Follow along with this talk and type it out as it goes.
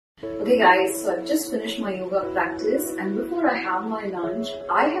Okay guys, so I've just finished my yoga practice, and before I have my lunch,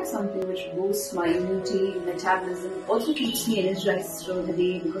 I have something which boosts my immunity, metabolism, also keeps me energized throughout the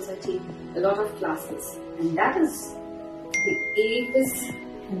day because I take a lot of classes, and that is the Apis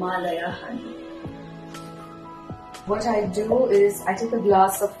Himalaya honey. What I do is I take a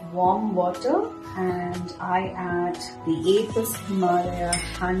glass of warm water and I add the Apis Himalaya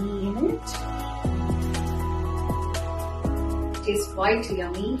honey in it. It tastes quite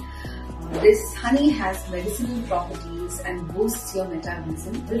yummy. This honey has medicinal properties and boosts your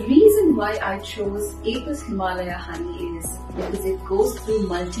metabolism. The reason why I chose Apis Himalaya honey is because it goes through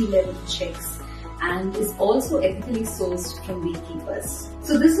multi-level checks and is also ethically sourced from beekeepers.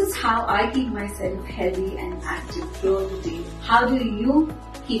 So this is how I keep myself healthy and active throughout the day. How do you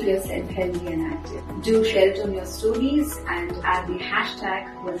keep yourself healthy and active? Do share it on your stories and add the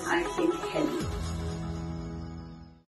hashtag when I feel healthy.